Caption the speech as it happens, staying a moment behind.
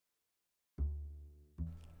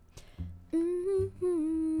What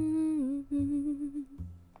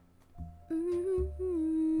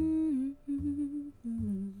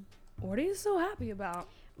are you so happy about?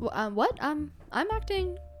 What? I'm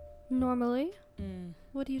acting normally.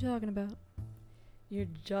 What are you talking about? You're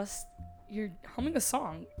humming a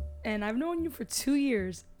song, and I've known you for 2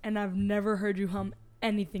 years, and I've never heard you hum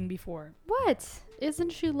anything before. What?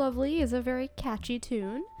 Isn't She Lovely is a very catchy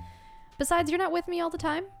tune. Besides, you're not with me all the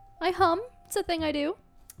time. I hum. It's a thing I do.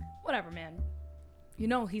 Whatever, man. You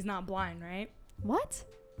know he's not blind, right? What?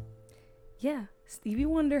 Yeah, Stevie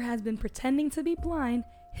Wonder has been pretending to be blind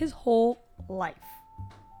his whole life.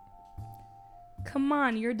 Come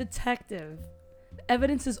on, you're a detective. The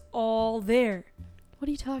evidence is all there. What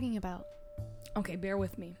are you talking about? Okay, bear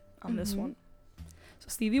with me on this one. So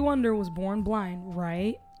Stevie Wonder was born blind,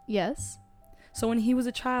 right? Yes. So when he was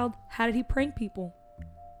a child, how did he prank people?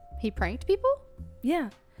 He pranked people? Yeah.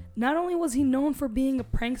 Not only was he known for being a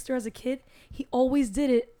prankster as a kid, he always did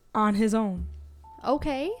it on his own.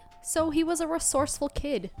 Okay. So he was a resourceful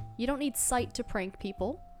kid. You don't need sight to prank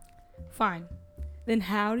people. Fine. Then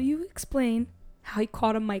how do you explain how he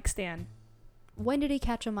caught a mic stand? When did he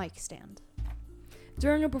catch a mic stand?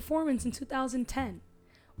 During a performance in 2010.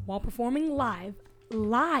 While performing live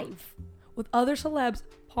with other celebs,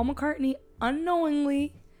 Paul McCartney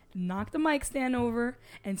unknowingly knocked the mic stand over,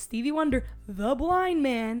 and Stevie Wonder, the blind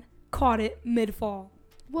man, caught it mid-fall.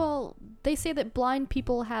 Well, they say that blind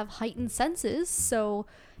people have heightened senses, so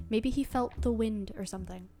maybe he felt the wind or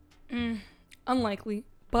something. Unlikely,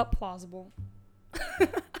 but plausible.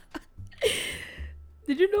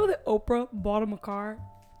 Did you know that Oprah bought him a car?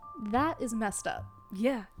 That is messed up.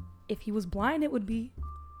 Yeah, if he was blind, it would be.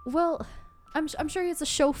 Well, I'm sure he's a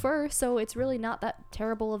chauffeur, so it's really not that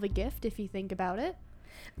terrible of a gift if you think about it.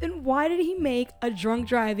 Then why did he make a drunk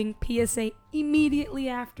driving PSA immediately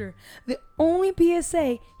after? The only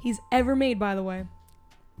PSA he's ever made, by the way.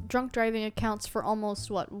 Drunk driving accounts for almost,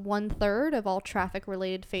 1/3 of all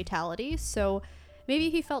traffic-related fatalities, so maybe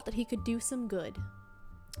he felt that he could do some good.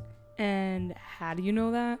 And how do you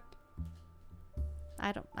know that?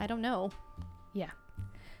 I don't know. Yeah.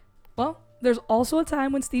 Well, there's also a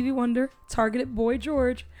time when Stevie Wonder targeted Boy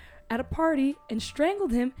George at a party and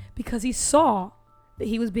strangled him because he saw that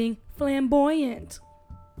he was being flamboyant.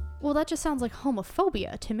 Well, that just sounds like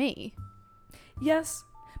homophobia to me. Yes,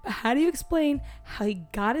 but how do you explain how he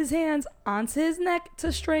got his hands onto his neck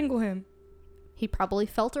to strangle him? He probably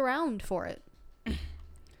felt around for it.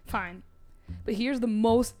 Fine. But here's the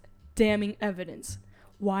most damning evidence.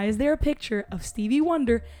 Why is there a picture of Stevie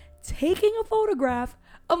Wonder taking a photograph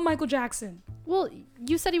of Michael Jackson? Well,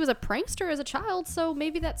 you said he was a prankster as a child, so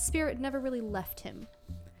maybe that spirit never really left him.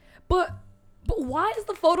 But why is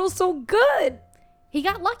the photo so good? He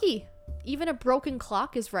got lucky. Even a broken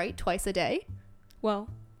clock is right twice a day. Well,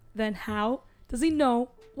 then how does he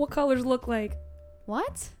know what colors look like?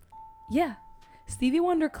 What? Yeah, Stevie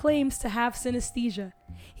Wonder claims to have synesthesia.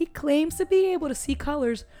 He claims to be able to see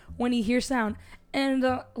colors when he hears sound. And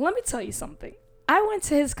let me tell you something. I went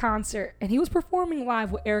to his concert, and he was performing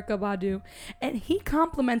live with Erykah Badu, and he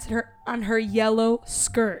complimented her on her yellow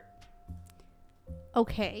skirt.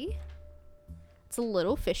 Okay. It's a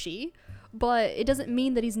little fishy, but it doesn't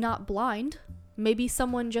mean that he's not blind. Maybe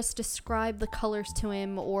someone just described the colors to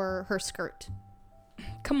him or her skirt.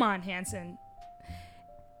 Come on, Hanson.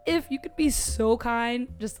 If you could be so kind,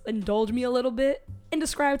 just indulge me a little bit and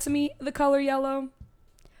describe to me the color yellow.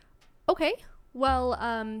 Okay.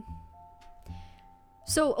 Well,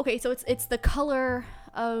 so it's the color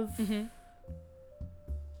of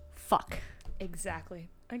fuck. Exactly.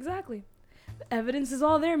 The evidence is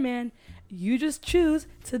all there, man. You just choose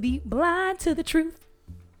to be blind to the truth.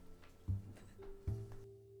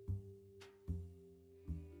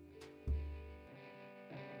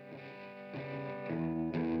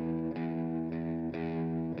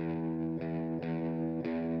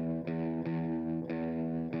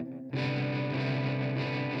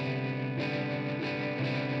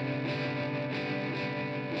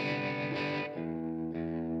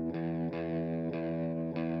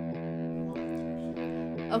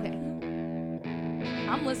 Okay.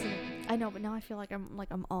 I'm listening. I know, but now I feel like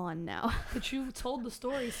I'm on now. But you told the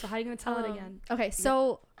story, so how are you gonna tell it again? Okay,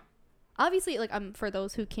 so obviously, for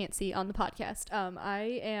those who can't see on the podcast,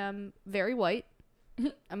 I am very white.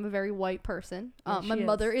 I'm a very white person. My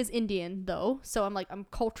mother is Indian though, so I'm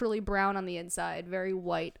culturally brown on the inside, very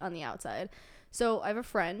white on the outside. So I have a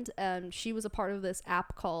friend, and she was a part of this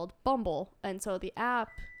app called Bumble, and so the app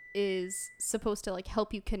is supposed to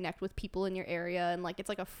help you connect with people in your area, and it's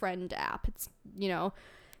like a friend app. It's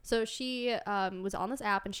So she was on this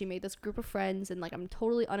app and she made this group of friends, and like I'm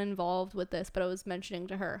totally uninvolved with this, but I was mentioning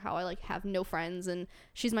to her how I like have no friends and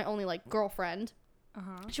she's my only like girlfriend.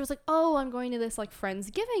 She was like, oh, I'm going to this like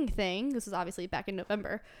Friendsgiving thing. This is obviously back in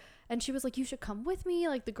November. And she was like, you should come with me.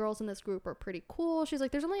 Like the girls in this group are pretty cool. She's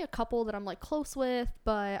like, there's only a couple that I'm like close with,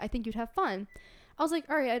 but I think you'd have fun. I was like,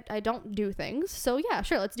 all right, I don't do things. So yeah,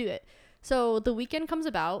 sure, let's do it. So the weekend comes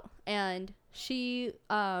about and she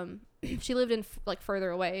she lived in like further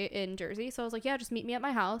away in Jersey, so I was like, yeah, just meet me at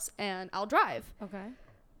my house and I'll drive. Okay. And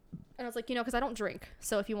I was like, you know, because I don't drink,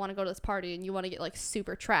 so if you want to go to this party and you want to get like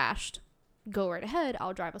super trashed, go right ahead,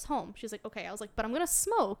 I'll drive us home. She's like, okay. I was like, but I'm gonna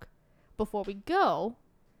smoke before we go,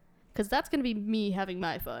 because that's gonna be me having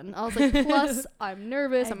my fun. I was like, plus I'm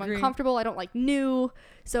nervous, I'm uncomfortable, I don't like new,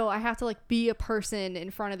 so I have to like be a person in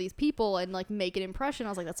front of these people and like make an impression. I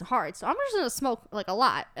was like, that's hard, so I'm just gonna smoke like a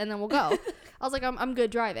lot and then we'll go. I was like, I'm good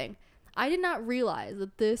driving. I did not realize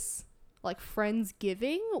that this like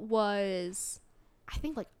Friendsgiving was, I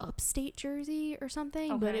think, like upstate Jersey or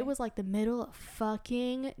something, but it was like the middle of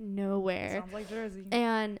fucking nowhere. Sounds like Jersey.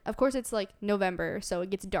 And of course it's like November, so it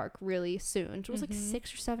gets dark really soon. It was like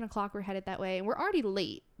 6 or 7 o'clock. We're headed that way, and we're already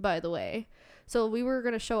late, by the way. So we were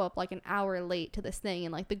gonna show up like an hour late to this thing,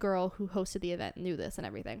 and like the girl who hosted the event knew this and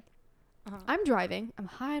everything. I'm driving, I'm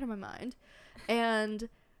high out of my mind, and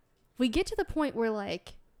we get to the point where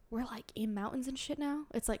like we're like in mountains and shit now.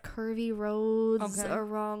 It's like curvy roads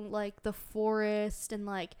around like the forest, and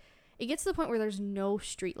like it gets to the point where there's no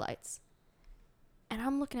street lights. And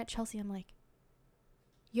I'm looking at Chelsea, I'm like,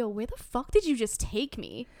 yo, where the fuck did you just take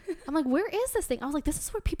me? I'm like, where is this thing? I was like, this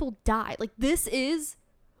is where people die. Like, this is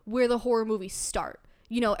where the horror movies start.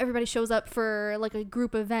 You know, everybody shows up for like a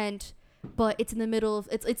group event, but it's in the middle of,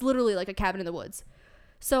 it's literally like a cabin in the woods.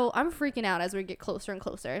 So I'm freaking out as we get closer and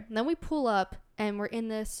closer. And then we pull up and we're in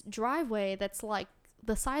this driveway that's like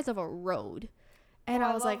the size of a road. And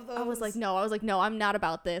I was like, no, I'm not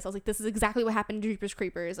about this. I was like, this is exactly what happened to Jeepers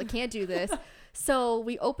Creepers. I can't do this. So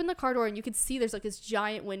we open the car door and you can see there's like this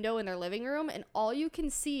giant window in their living room. And all you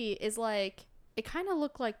can see is like, it kind of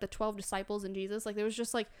looked like the 12 disciples and Jesus. Like there was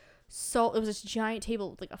just like, so it was this giant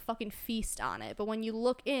table with like a fucking feast on it. But when you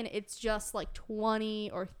look in, it's just like 20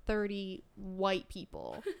 or 30 white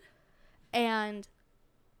people. And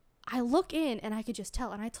I look in and I could just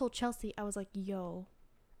tell. And I told Chelsea, I was like, yo,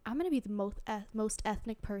 I'm going to be the most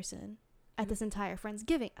ethnic person at this entire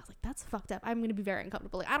Friendsgiving. I was like, that's fucked up. I'm going to be very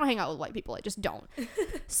uncomfortable. Like, I don't hang out with white people. I just don't.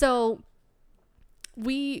 So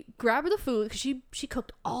we grabbed the food because she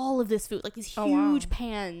cooked all of this food, like these huge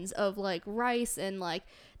pans of like rice, and like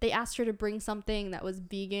they asked her to bring something that was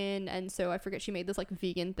vegan, and so I forget, she made this like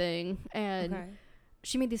vegan thing, and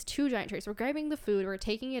she made these 2 giant trays. We're grabbing the food, we're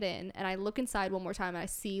taking it in, and I look inside one more time and I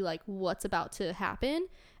see like what's about to happen,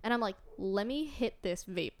 and I'm like, let me hit this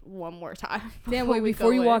vape one more time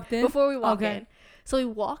before you walk in. So we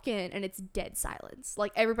walk in and it's dead silence.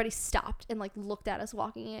 Like everybody stopped and like looked at us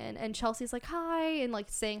walking in, and Chelsea's like, hi, and like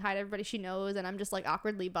saying hi to everybody she knows, and I'm just like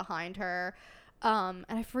awkwardly behind her. And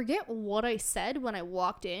I forget what I said when I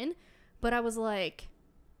walked in, but I was like,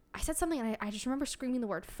 I said something, and I just remember screaming the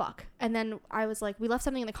word fuck. And then I was like, we left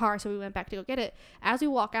something in the car, so we went back to go get it. As we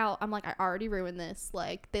walk out, I'm like, I already ruined this.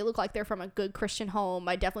 Like, they look like they're from a good Christian home.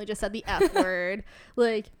 I definitely just said the F word.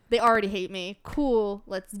 Like, they already hate me. Cool,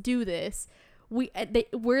 let's do this.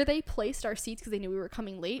 Where they placed our seats, because they knew we were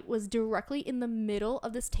coming late, was directly in the middle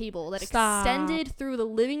of this table that extended through the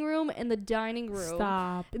living room and the dining room.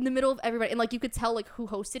 In the middle of everybody, and like you could tell like who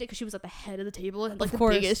hosted it, because she was at the head of the table and like the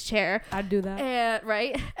biggest chair. I'd do that. And,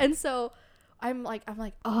 right? And so I'm like,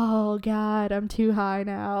 oh god, I'm too high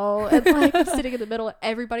now. And like I'm sitting in the middle, and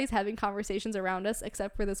everybody's having conversations around us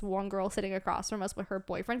except for this one girl sitting across from us with her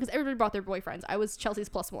boyfriend, because everybody brought their boyfriends. I was Chelsea's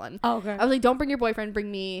 +1. Oh, okay. I was like, don't bring your boyfriend,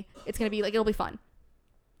 bring me. It's gonna be like, it'll be fun.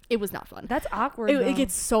 It was not fun. That's awkward. It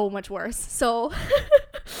gets so much worse. So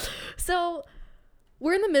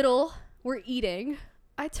we're in the middle, we're eating.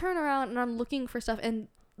 I turn around and I'm looking for stuff, and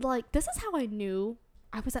like this is how I knew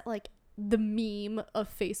I was at like the meme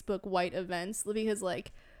of Facebook white events, because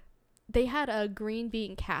like they had a green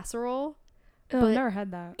bean casserole. Oh, I've never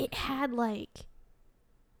had that. It had like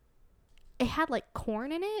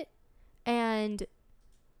corn in it, and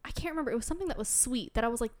I can't remember, it was something that was sweet that I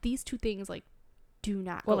was like, these two things like do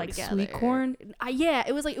not go like together. Sweet corn? Yeah,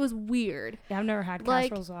 it was weird. Yeah, I've never had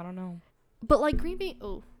casserole, so I don't know. But like green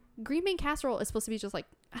bean casserole is supposed to be just like,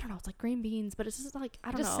 I don't know, it's like green beans, but it's just like,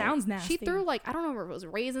 I don't know. It just sounds nasty. She threw like, I don't know if it was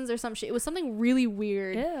raisins or some shit. It was something really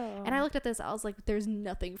weird. Ew. And I looked at this, I was like, there's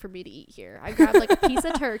nothing for me to eat here. I grabbed like a piece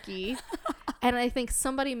of turkey, and I think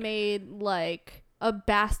somebody made like a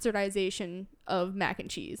bastardization of mac and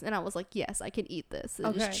cheese. And I was like, yes, I can eat this. It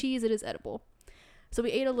Okay. is cheese. It is edible. So we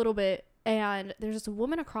ate a little bit, and there's just a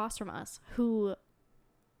woman across from us who,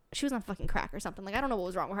 she was on fucking crack or something. Like, I don't know what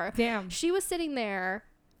was wrong with her. Damn. She was sitting there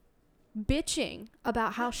bitching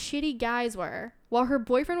about how shitty guys were while her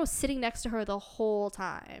boyfriend was sitting next to her the whole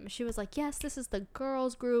time. She was like, yes, this is the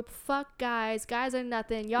girls group, fuck guys are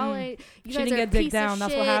nothing, y'all ain't, you She guys didn't are get a digged piece down. of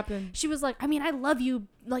That's shit. what happened. She was like, I mean, I love you,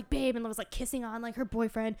 like, babe, and was like kissing on like her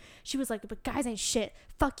boyfriend. She was like, but guys ain't shit,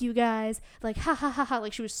 fuck you guys, like, ha ha ha ha,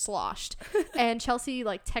 like she was sloshed. And Chelsea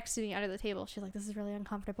like texted me under the table. She's like, this is really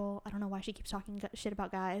uncomfortable, I don't know why she keeps talking shit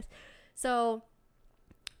about guys. So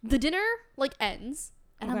the dinner like ends,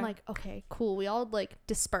 and I'm like, okay, cool. We all like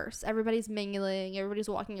disperse. Everybody's mingling. Everybody's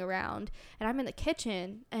walking around. And I'm in the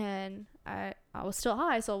kitchen, and I was still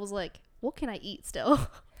high. So I was like, what can I eat still?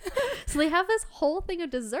 So they have this whole thing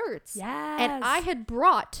of desserts. Yes. And I had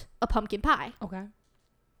brought a pumpkin pie. Okay.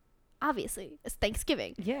 Obviously, it's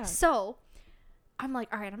Thanksgiving. Yeah. So I'm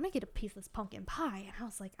like, all right, I'm going to get a piece of this pumpkin pie. And I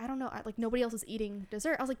was like, I don't know. Like, nobody else is eating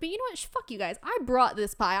dessert. I was like, but you know what? Fuck you guys. I brought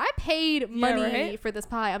this pie. I paid money for this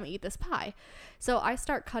pie. I'm going to eat this pie. So I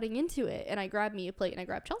start cutting into it, and I grab me a plate, and I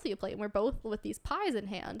grab Chelsea a plate, and we're both with these pies in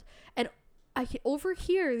hand. And I can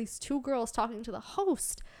overhear these two girls talking to the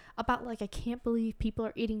host about, like, I can't believe people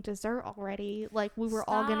are eating dessert already. Like, we were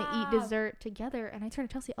all going to eat dessert together. And I turned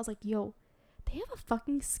to Chelsea. I was like, yo, they have a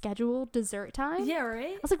fucking scheduled dessert time? Yeah,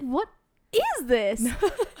 right? I was like, what is this?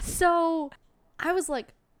 So I was like,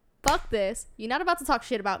 fuck this. You're not about to talk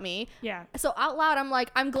shit about me. Yeah. So out loud, I'm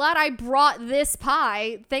like, I'm glad I brought this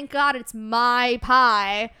pie. Thank God it's my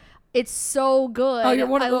pie. It's so good. Oh, you're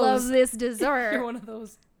one of I those. love this dessert. You're one of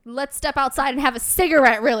those. Let's step outside and have a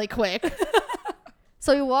cigarette really quick.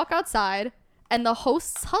 So we walk outside, and the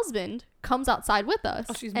host's husband comes outside with us.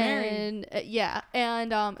 Oh, she's married. And yeah.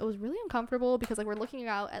 And it was really uncomfortable because like we're looking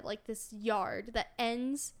out at like this yard that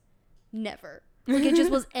ends never. Like it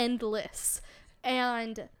just was endless.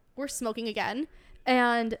 And we're smoking again.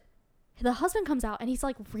 And the husband comes out, and he's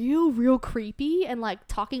like real creepy and like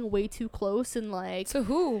talking way too close, and like To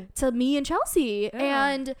who? to me and Chelsea. Yeah.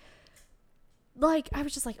 And like I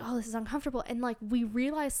was just like, oh, this is uncomfortable. And like we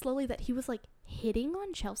realized slowly that he was like hitting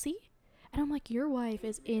on Chelsea. And I'm like, your wife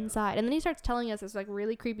is inside. And then he starts telling us this like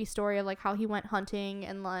really creepy story of like how he went hunting,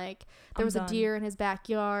 and like there was a deer in his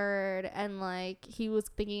backyard, and like he was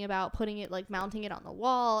thinking about putting it, like mounting it on the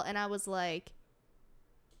wall. And I was like,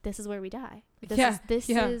 this is where we die. This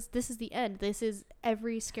is the end. This is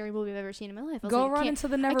every scary movie I've ever seen in my life. I was Go like, run into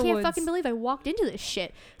the I Neverwoods. can't fucking believe I walked into this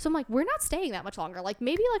shit. So I'm like, we're not staying that much longer. Like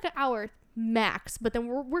maybe like an hour max, but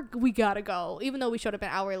then we gotta go. Even though we showed up an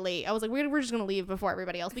hour late, I was like, we're just gonna leave before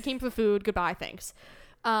everybody else. We came for food. Goodbye, thanks.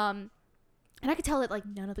 And I could tell that like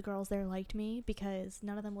none of the girls there liked me, because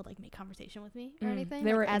none of them would like make conversation with me or anything.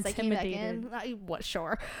 They like, were as intimidated. I came back in. What?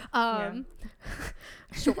 Sure. Yeah.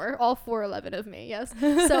 Sure. All 4'11" of me. Yes.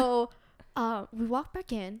 So we walk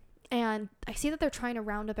back in, and I see that they're trying to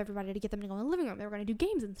round up everybody to get them to go in the living room. They were going to do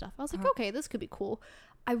games and stuff. I was like, okay, this could be cool.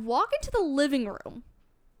 I walk into the living room,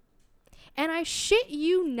 and I shit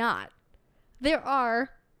you not, there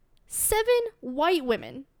are 7 white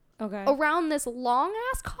women around this long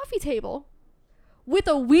ass coffee table with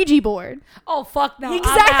a Ouija board. Oh, fuck no.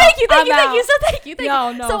 Exactly. Thank you. So thank you.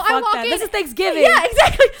 No, so fuck I walk that. in. This is Thanksgiving. Yeah,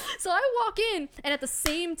 exactly. So I walk in, and at the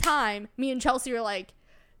same time, me and Chelsea are like,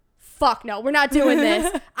 fuck no, we're not doing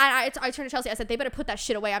this. I turned to Chelsea. I said, they better put that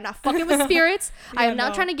shit away. I'm not fucking with spirits. I am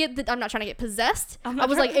not trying to get I'm not trying to get possessed. I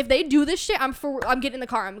was like, if they do this shit, I'm getting in the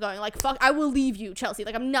car. I'm going like, fuck, I will leave you, Chelsea.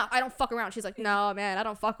 Like I don't fuck around. She's like, no, man, I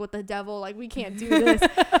don't fuck with the devil. Like we can't do this.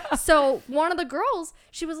 So one of the girls,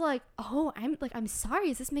 she was like, oh, I'm sorry.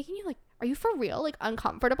 Is this making you like, are you for real? Like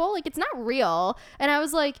uncomfortable? Like it's not real. And I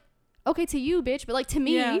was like, okay, to you, bitch, but like to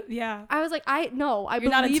me, yeah. I was like, I You're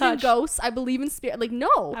believe in ghosts. I believe in spirit. Like,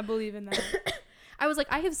 no. I believe in that. I was like,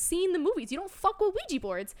 I have seen the movies. You don't fuck with Ouija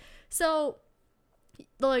boards. So,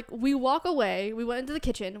 like, we walk away. We went into the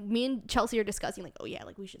kitchen. Me and Chelsea are discussing, like, oh yeah,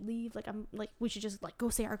 like we should leave. Like, I'm like, we should just like go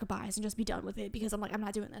say our goodbyes and just be done with it, because I'm like, I'm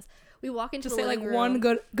not doing this. We walk into Just the say living like room. one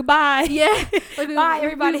good goodbye. Yeah. Like, Bye,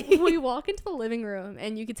 everybody. We walk into the living room,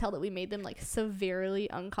 and you could tell that we made them like severely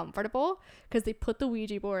uncomfortable, because they put the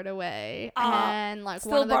Ouija board away, and like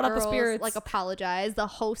still one of the brought up the girls spirits. like apologized. The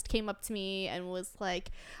host came up to me and was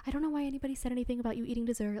like, I don't know why anybody said anything about you eating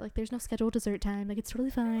dessert. Like there's no scheduled dessert time. Like it's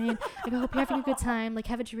totally fine. Like I hope you're having a good time. Like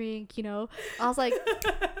have a drink, you know. I was like,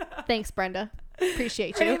 thanks, Brenda.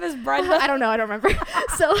 Appreciate Her you. name is Brenda. I don't know. I don't remember.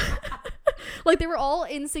 So Like, they were all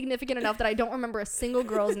insignificant enough that I don't remember a single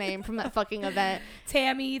girl's name from that fucking event.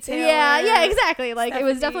 Tammy, Taylor. Yeah, exactly. Like, Stephanie.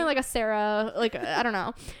 It was definitely like a Sarah, like, I don't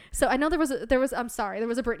know. So I know there was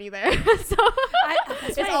a Brittany there. So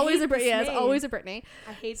it's always a Brittany. Yeah, it's always a Brittany.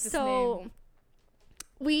 I hate this name. So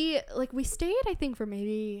we stayed, I think, for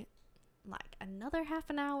maybe like another half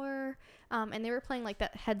an hour. And they were playing like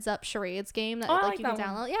that heads up charades game that like you can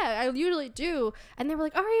download. Yeah, I usually do. And they were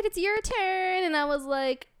like, all right, it's your turn. And I was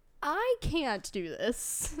like, I can't do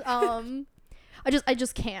this. I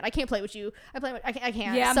just can't. I can't play with you. I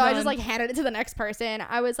can't. Yeah, so I just like handed it to the next person.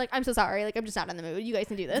 I was like, I'm so sorry. Like, I'm just not in the mood. You guys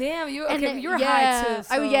can do this. Damn, you're yeah, high too.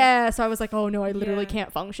 So. So I was like, oh no, I literally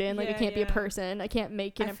can't function. Like, I can't be a person. I can't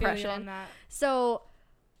make an impression. Feel you on that. So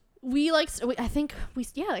I think we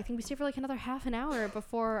stayed for like another half an hour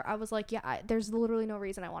before I was like, there's literally no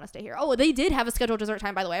reason I want to stay here. Oh, they did have a scheduled dessert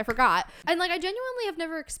time, by the way. I forgot. And like, I genuinely have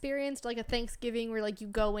never experienced like a Thanksgiving where like you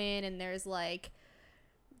go in and there's like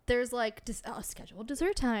scheduled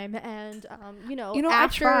dessert time and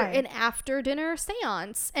after dinner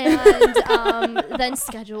seance and then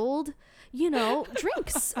scheduled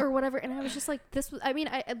drinks or whatever. And I was just like,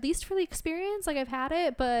 at least for the experience, like, I've had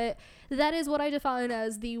it, but that is what I define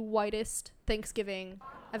as the whitest Thanksgiving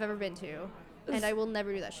I've ever been to, and I will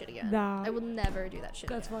never do that shit again. Nah. I will never do that shit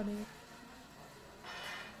That's again. funny.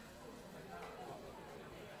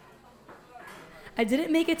 I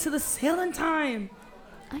didn't make it to the sale in time.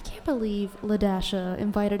 I can't believe LaDasha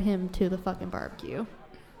invited him to the fucking barbecue.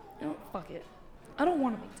 Fuck it. I don't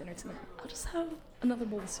want to make dinner tonight. I'll just have another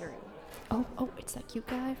bowl of cereal. Oh, it's that cute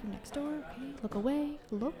guy from next door. Okay, look away.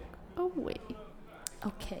 Look away.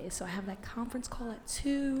 Okay, so I have that conference call at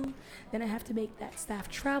 2. Then I have to make that staff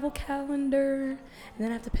travel calendar. And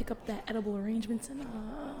then I have to pick up that edible arrangements and, meat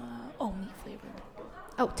flavor.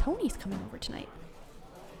 Oh, Tony's coming over tonight.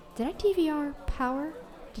 Did I DVR power?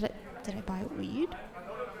 Did I buy weed?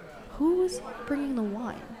 Who's bringing the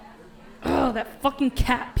wine? Oh, that fucking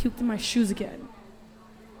cat puked in my shoes again.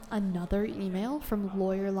 Another email from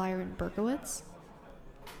lawyer Lyron Berkowitz.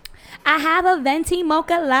 I have a venti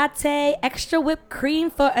mocha latte, extra whipped cream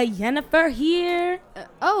for a Jennifer here.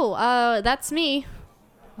 That's me.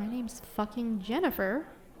 My name's fucking Jennifer.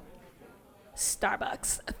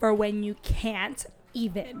 Starbucks for when you can't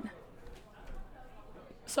even.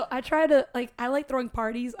 So I try to, I like throwing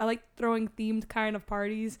parties. I like throwing themed kind of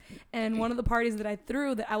parties. And one of the parties that I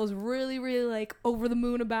threw that I was really, really, over the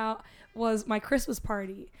moon about was my Christmas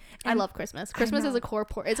party. And I love Christmas. Christmas is a core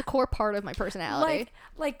part of my personality.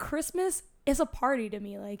 Like Christmas is a party to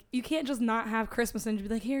me. Like, you can't just not have Christmas and just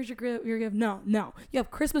be like, here's your gift. No. You have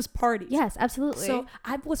Christmas parties. Yes, absolutely. So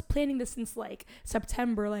I was planning this since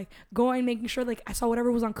September, making sure I saw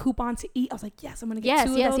whatever was on coupon to eat. I was like, yes, I'm going to get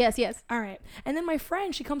two of those. Yes. All right. And then my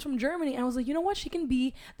friend, she comes from Germany, and I was like, you know what? She can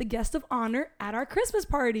be the guest of honor at our Christmas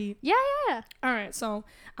party. Yeah. All right. So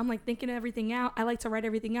I'm thinking everything out. I like to write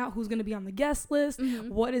everything out. Who's going to be on the guest list? Mm-hmm.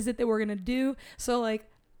 What is it that we're going to do? So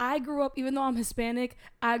I grew up, even though I'm Hispanic,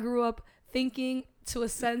 I grew up thinking to a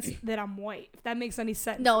sense that I'm white, if that makes any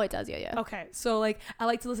sense. No, it does. Yeah. Okay. So I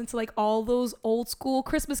like to listen to all those old school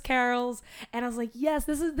Christmas carols, and I was like, yes,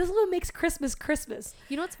 this is what makes Christmas.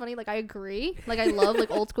 You know what's funny? I agree. I love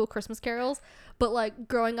old school Christmas carols, but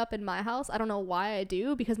growing up in my house, I don't know why I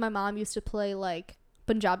do, because my mom used to play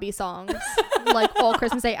Punjabi songs all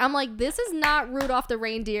Christmas Day. I'm like, this is not Rudolph the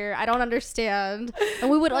Reindeer. I don't understand. And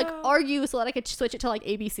we would argue so that I could switch it to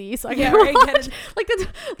ABC, so I could watch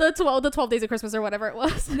the 12 days of Christmas or whatever it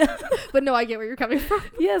was. But no, I get where you're coming from.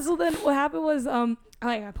 Yeah. So then what happened was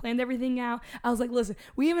I planned everything out. I was like, listen,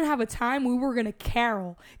 we even have a time we were gonna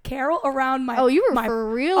carol around my. Oh, you were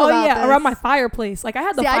for real? Oh about yeah, this. Around my fireplace. I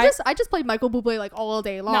had the. I just played Michael Bublé all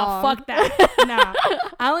day long. No, fuck that. Nah,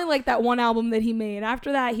 I only like that one album that he made.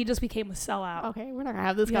 After that, he just became a sellout. Okay, we're not gonna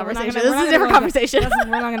have this conversation. This is a different conversation.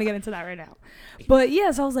 We're not gonna get into that right now. But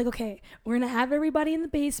yeah, so I was like, okay, we're gonna have everybody in the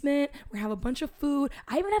basement. We're gonna have a bunch of food.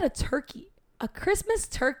 I even had a turkey. A Christmas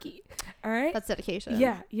turkey. All right. That's dedication.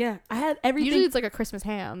 Yeah. I had everything. Usually it's a Christmas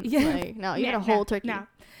ham. Yeah. No, you had a whole turkey.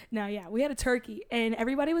 No, we had a turkey, and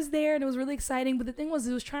everybody was there, and it was really exciting. But the thing was,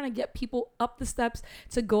 it was trying to get people up the steps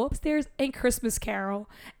to go upstairs and Christmas carol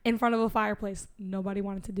in front of a fireplace. Nobody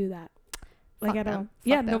wanted to do that.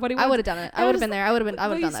 Nobody. I would have done it. I would have been there. I would have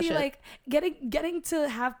done that shit. Getting to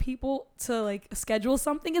have people to schedule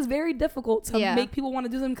something is very difficult to make people want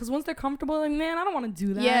to do them, because once they're comfortable, man, I don't want to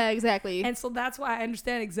do that. Yeah, exactly. And so that's why I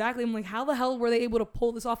understand exactly. I'm like, how the hell were they able to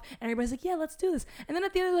pull this off? And everybody's like, yeah, let's do this. And then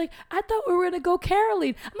at the end, they're like, I thought we were gonna go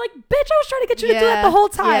caroling. I'm like, bitch, I was trying to get you to do that the whole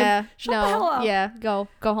time. Yeah. Shut the hell up. Yeah. Go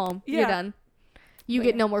home. You're done. You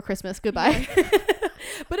get no more Christmas. Goodbye.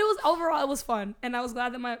 But it was overall, it was fun. And I was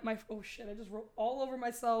glad that my oh shit, I just wrote all over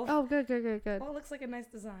myself. Oh, good. Well, it looks like a nice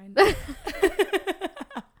design.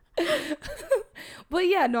 But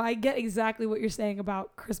yeah, no, I get exactly what you're saying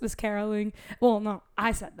about Christmas caroling. Well, no,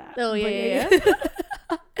 I said that. Oh, yeah.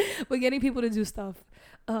 But getting people to do stuff.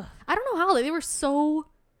 I don't know how. Like, they were so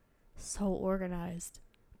organized.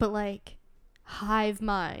 But, like, hive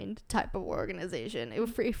mind type of organization. It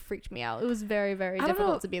freaked me out. It was very, very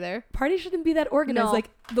difficult to be there. Parties shouldn't be that organized. No. Like,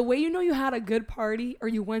 the way you know you had a good party or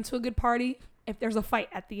you went to a good party, if there's a fight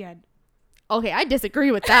at the end. Okay, I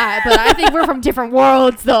disagree with that, but I think we're from different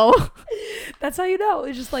worlds, though. That's how you know.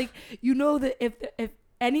 It's just like, you know that if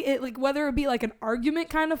any, like, whether it be like an argument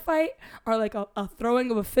kind of fight or like a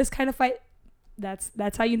throwing of a fist kind of fight,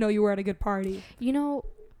 that's how you know you were at a good party. You know,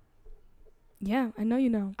 yeah, I know you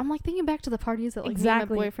know. I'm like thinking back to the parties that like me and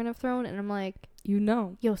my boyfriend have thrown, and I'm like, you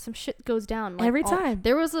know, yo, some shit goes down like, every time.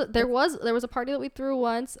 There was a party that we threw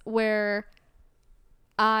once where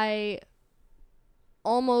I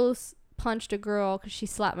almost punched a girl because she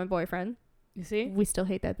slapped my boyfriend. You see, we still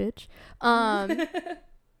hate that bitch.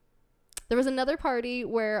 There was another party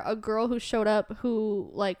where a girl who showed up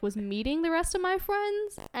who like was meeting the rest of my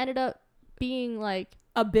friends ended up being like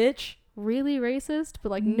a bitch, really racist,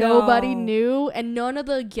 but like nobody knew, and none of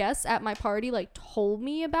the guests at my party like told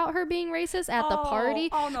me about her being racist at the party.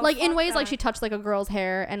 No, like in ways like she touched like a girl's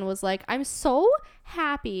hair and was like, I'm so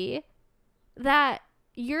happy that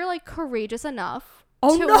you're like courageous enough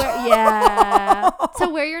to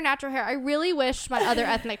wear your natural hair. I really wish my other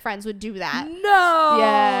ethnic friends would do that. No.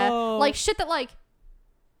 Yeah. Like shit that like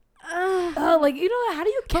like, you know, how do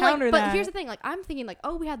you counter that? But here's the thing, like I'm thinking like,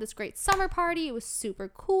 oh, we had this great summer party, it was super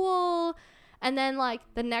cool, and then like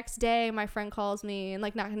the next day my friend calls me, and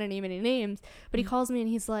like not gonna name any names, but he calls me and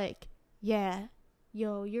he's like, yeah,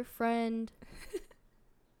 yo, your friend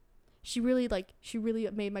she really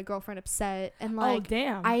made my girlfriend upset, and like, oh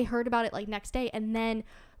damn, I heard about it like next day, and then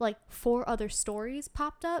like 4 other stories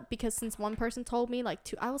popped up because since one person told me like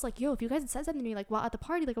I was like, yo, if you guys had said something to me like while at the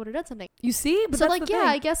party, like I would have done something. You see, but so that's like the yeah, thing.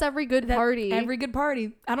 I guess every good party, I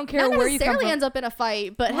don't care not where you come from, necessarily ends up in a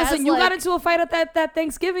fight, but listen, you got into a fight at that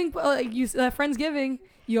Thanksgiving, Friendsgiving.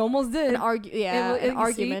 You almost did an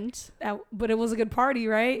argument. But it was a good party,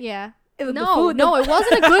 right? Yeah. It wasn't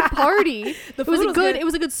a good party. It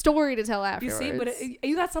was a good story to tell afterwards. You see, but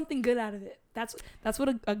you got something good out of it. That's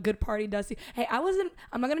what a good party does to you. Hey, I'm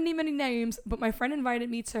not gonna name any names, but my friend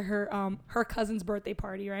invited me to her cousin's birthday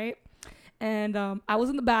party, right? And I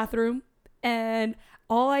was in the bathroom, and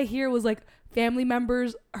all I hear was like family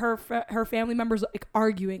members, her family members like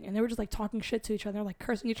arguing, and they were just like talking shit to each other, like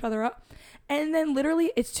cursing each other up. And then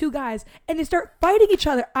literally it's 2 guys and they start fighting each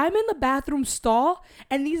other. I'm in the bathroom stall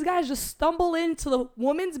and these guys just stumble into the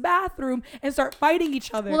woman's bathroom and start fighting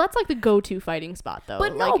each other. Well, that's like the go-to fighting spot though.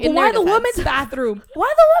 But like, no, but why the women's bathroom?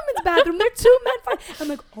 Why the women's bathroom? They're 2 men fighting. I'm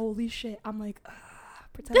like, holy shit. I'm like,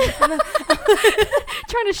 pretending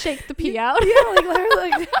trying to shake the pee out. Yeah,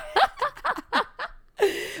 like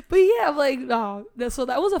but yeah, I'm like, no. So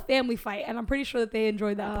that was a family fight, and I'm pretty sure that they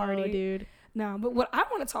enjoyed that party. Oh, dude. No, but what I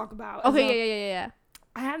want to talk about. Okay, yeah.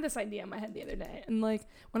 I had this idea in my head the other day, and like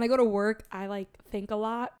when I go to work, I like think a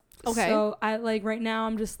lot. Okay. So I like right now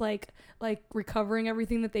I'm just like recovering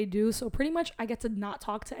everything that they do. So pretty much I get to not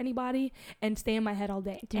talk to anybody and stay in my head all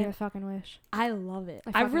day. Dude, I fucking wish. I love it.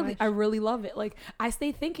 I really love it. Like I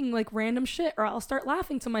stay thinking like random shit, or I'll start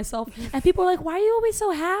laughing to myself, and people are like, "Why are you always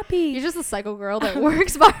so happy?" You're just a psycho girl that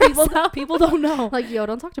works by herself. People don't know. Like, yo,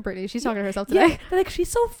 don't talk to Brittany. She's talking to herself today. Yeah, they're like, she's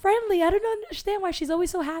so friendly. I don't understand why she's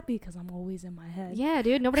always so happy, because I'm always in my head. Yeah,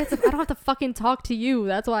 dude. I don't have to fucking talk to you.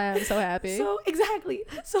 That's why I'm so happy. So exactly.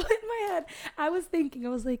 So in my head, I was thinking, I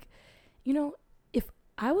was like, you know, if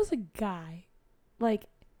I was a guy, like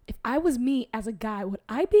if I was me as a guy, would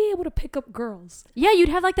I be able to pick up girls? Yeah, you'd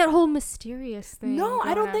have like that whole mysterious thing. No,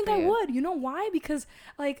 I don't think I would. You know why? Because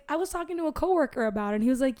like I was talking to a coworker about it, and he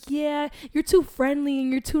was like, yeah, you're too friendly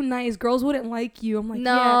and you're too nice. Girls wouldn't like you. I'm like,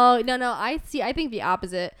 no. I think the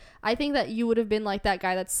opposite. I think that you would have been like that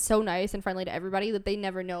guy that's so nice and friendly to everybody that they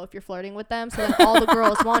never know if you're flirting with them. So then all the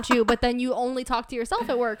girls want you, but then you only talk to yourself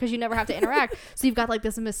at work because you never have to interact. So you've got like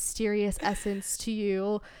this mysterious essence to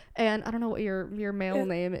you. And I don't know what your male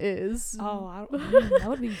name is. Oh, that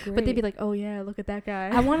would be great. But they'd be like, oh yeah, look at that guy.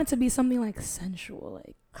 I want it to be something like sensual.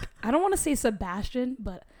 Like I don't want to say Sebastian,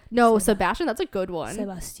 but no, Sebastian, that's a good one.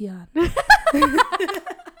 Sebastian.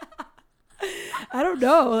 I don't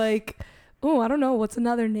know. Like, oh, I don't know. What's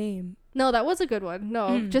another name? No, that was a good one.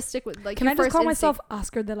 No, just stick with like. Can I just call myself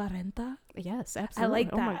Oscar de la Renta? Yes, absolutely. I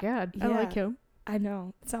like that. Oh my god, yeah. I like him. I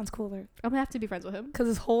know. It sounds cooler. I'm gonna have to be friends with him. Because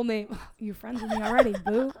his whole name. You're friends with me already,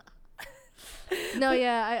 boo. No,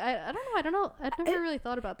 yeah, I don't know. I've never really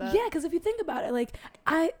thought about that. Yeah, because if you think about it, like,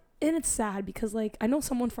 and it's sad because, like, I know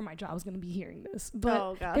someone from my job is going to be hearing this,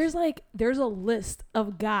 but there's a list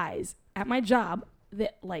of guys at my job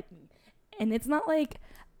that like me. And it's not like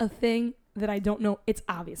a thing that I don't know. It's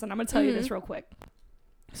obvious. And I'm going to tell you this real quick.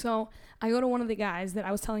 So I go to one of the guys that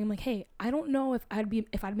I was telling him, like, hey, I don't know if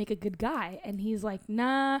I'd make a good guy. And he's like,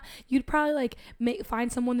 nah, you'd probably like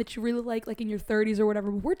find someone that you really like in your 30s or whatever.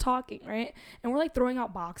 But we're talking, right? And we're like throwing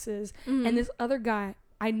out boxes. And this other guy,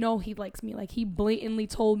 I know he likes me. Like, he blatantly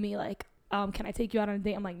told me, like, can I take you out on a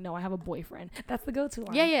date? I'm like, no, I have a boyfriend. That's the go-to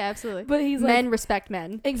line. Yeah, absolutely. But he's men respect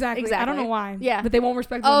men. Exactly. I don't know why. Yeah. But they won't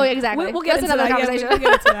respect women. Oh, exactly. We'll get into another conversation. We'll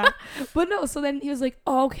get into that. But no, so then he was like,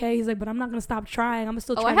 oh, okay. He's like, but I'm not going to stop trying. I'm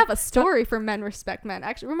still trying. I have a story for men respect men.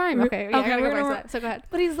 Actually, remind me. Okay, I gotta go back to that. So go ahead.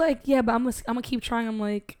 But he's like, yeah, but I'm gonna keep trying. I'm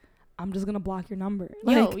like, I'm just gonna block your number.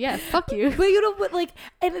 Like, yo, yeah, fuck you. But you know, but like,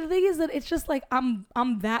 and the thing is that it's just like I'm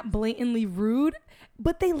that blatantly rude,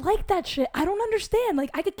 but they like that shit. I don't understand. Like,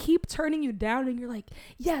 I could keep turning you down, and you're like,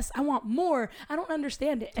 yes, I want more. I don't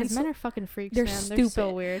understand it. And men are fucking freaks. They're man. stupid. They're so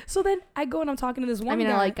weird. So then I go and I'm talking to this one. guy.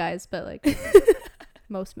 I like guys, but like.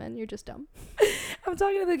 Most men, you're just dumb. I'm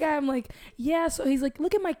talking to the guy. I'm like, yeah. So he's like,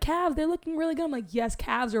 look at my calves. They're looking really good. I'm like, yes,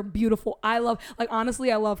 calves are beautiful. I love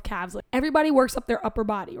calves. Like, everybody works up their upper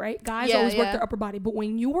body, right? Guys always work their upper body. But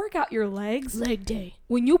when you work out your legs, leg day.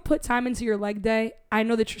 When you put time into your leg day, I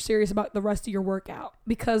know that you're serious about the rest of your workout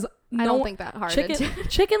because I don't think that hard.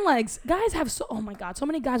 Chicken legs. Guys have oh my God, so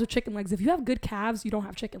many guys with chicken legs. If you have good calves, you don't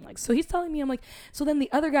have chicken legs. So he's telling me, I'm like, so then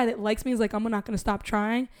the other guy that likes me is like, I'm not going to stop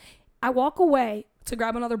trying. I walk away to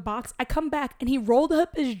grab another box. I come back and he rolled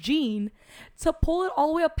up his jean to pull it all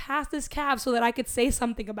the way up past his calf so that I could say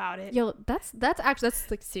something about it. Yo, that's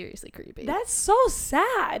like seriously creepy. That's so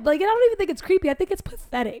sad. Like, I don't even think it's creepy. I think it's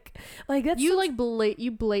pathetic. Like, that's you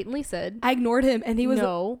you blatantly said. I ignored him and he was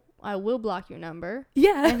no. I will block your number.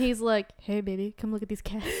 Yeah. And he's like, hey, baby, come look at these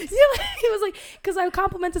calves. Yeah, he was like, because I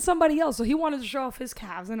complimented somebody else. So he wanted to show off his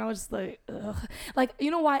calves. And I was just like, ugh. Like,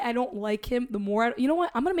 you know why I don't like him? You know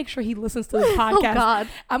what? I'm going to make sure he listens to this podcast. Oh, God.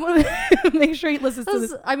 I'm going to make sure he listens to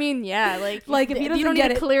this. I mean, yeah. Like if he doesn't you don't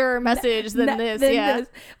need a clearer message than this. Yeah. This.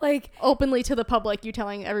 Like, openly to the public, you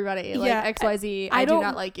telling everybody, like, XYZ, I do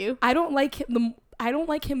not like you. I don't like him. I don't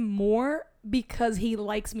like him more because he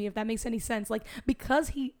likes me, if that makes any sense. Like, because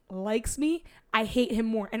he likes me, I hate him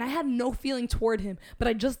more. And I have no feeling toward him, but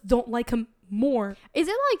I just don't like him more. Is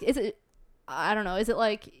it I don't know, is it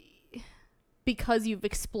like because you've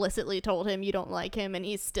explicitly told him you don't like him and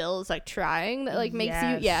he still is like trying that like makes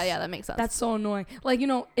you that makes sense. That's so annoying. Like, you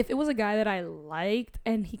know, if it was a guy that I liked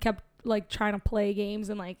and he kept like trying to play games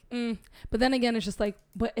and like but then again it's just like,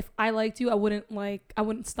 but if I liked you I wouldn't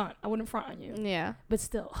stunt, I wouldn't front on you. Yeah, but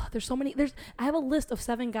still there's so many. I have a list of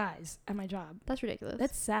 7 guys at my job. That's ridiculous.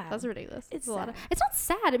 That's sad. That's ridiculous. It's a sad. lot of, it's not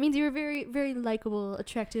sad, it means you're a very very likable,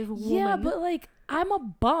 attractive woman. Yeah, but like I'm a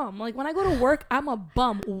bum. Like, when I go to work I'm a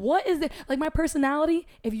bum. What is it, like, my personality?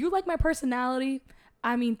 If you like my personality,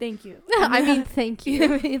 I mean, thank you. I mean, thank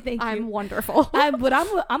you. Thank you. I'm wonderful. But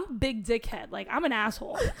I'm a big dickhead. Like, I'm an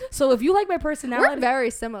asshole. So if you like my personality, we're very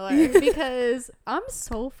similar because I'm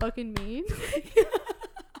so fucking mean.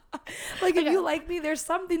 Like, if you like me, there's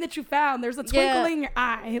something that you found. There's a twinkle in your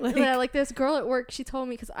eye. Like, yeah, like this girl at work, she told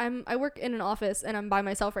me, because I work in an office and I'm by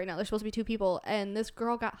myself right now. There's supposed to be 2 people, and this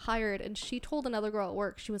girl got hired, and she told another girl at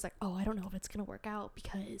work, she was like, oh, I don't know if it's gonna work out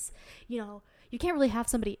because, you know, you can't really have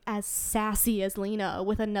somebody as sassy as Lena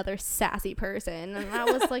with another sassy person. And I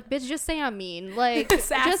was like, bitch, just say I'm mean. Like,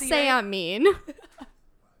 sassy, just say I'm mean.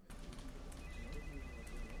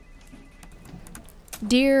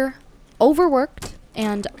 Dear overworked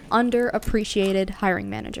and underappreciated hiring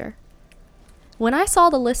manager, when I saw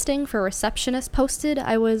the listing for receptionist posted,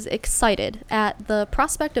 I was excited at the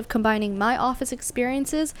prospect of combining my office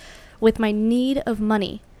experiences with my need of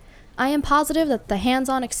money. I am positive that the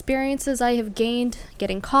hands-on experiences I have gained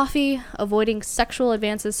getting coffee, avoiding sexual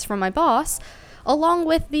advances from my boss, along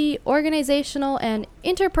with the organizational and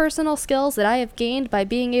interpersonal skills that I have gained by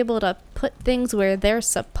being able to put things where they're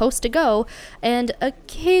supposed to go, and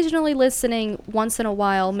occasionally listening once in a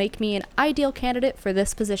while, make me an ideal candidate for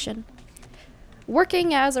this position.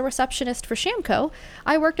 Working as a receptionist for Shamco,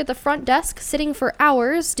 I worked at the front desk, sitting for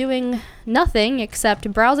hours, doing nothing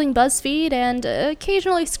except browsing BuzzFeed and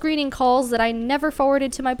occasionally screening calls that I never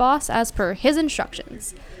forwarded to my boss as per his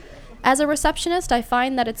instructions. As a receptionist, I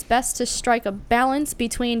find that it's best to strike a balance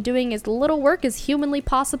between doing as little work as humanly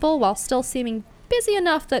possible while still seeming busy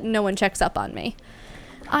enough that no one checks up on me.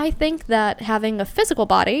 I think that having a physical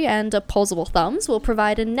body and opposable thumbs will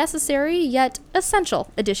provide a necessary yet essential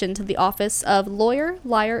addition to the office of lawyer,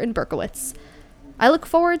 liar, and Berkowitz. I look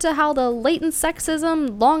forward to how the latent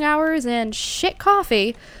sexism, long hours, and shit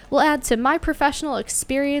coffee will add to my professional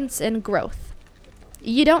experience and growth.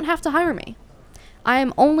 You don't have to hire me. I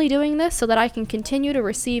am only doing this so that I can continue to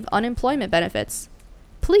receive unemployment benefits.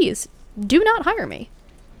 Please, do not hire me.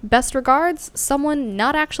 Best regards, someone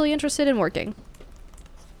not actually interested in working.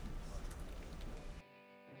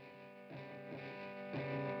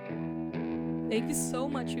 Thank you so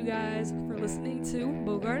much, you guys, for listening to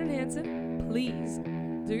Bogart and Hanson. Please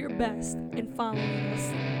do your best in following us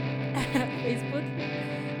at Facebook.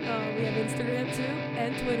 We have Instagram too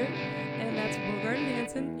and Twitter, and that's Bogart and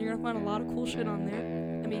Hanson. You're gonna find a lot of cool shit on there.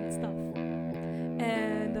 I mean, stuff.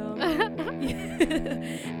 And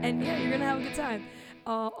and yeah, you're gonna have a good time.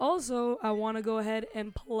 Also, I want to go ahead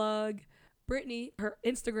and plug Brittany. Her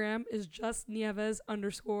Instagram is just Nieves_.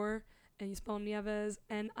 And you spell Nieves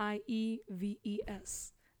Nieves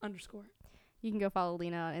 _ You can go follow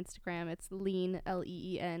Lena on Instagram. It's Lean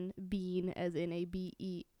Leen Bean as in a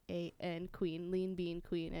BEAN Queen. Lean Bean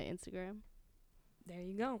Queen at Instagram. There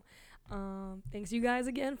you go. Thanks you guys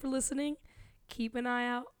again for listening. Keep an eye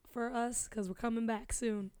out for us because we're coming back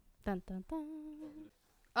soon. Dun, dun, dun.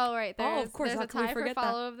 Oh right, of course, there's a tie for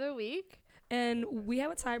follow of the week, and we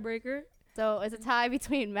have a tiebreaker. So it's a tie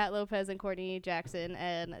between Matt Lopez and Courtney Jackson,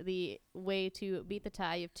 and the way to beat the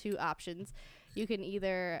tie, you have two options. You can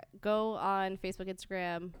either go on Facebook,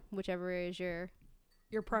 Instagram, whichever is your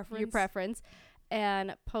preference,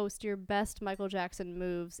 and post your best Michael Jackson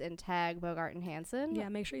moves and tag Bogart and Hanson. Yeah,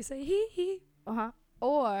 make sure you say he.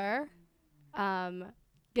 Or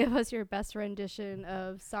give us your best rendition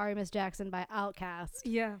of Sorry Miss Jackson by Outkast.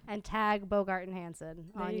 Yeah. And tag Bogart and Hanson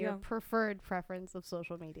on your go. preferred preference of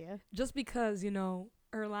social media. Just because,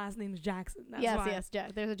 her last name is Jackson. That's yes, why. yes.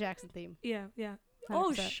 There's a Jackson theme. Yeah. 100%.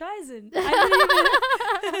 Oh, Shizen.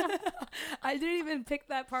 I didn't even pick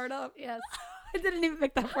that part up. Yes. I didn't even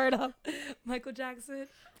pick that part up. Michael Jackson.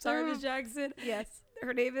 Sorry, Miss Jackson. Yes.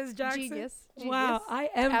 Her name is Jackson. Genius. Wow, I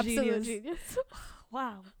am Absolute genius.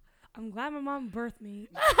 Wow. I'm glad my mom birthed me.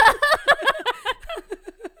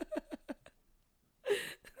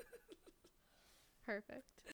 Perfect.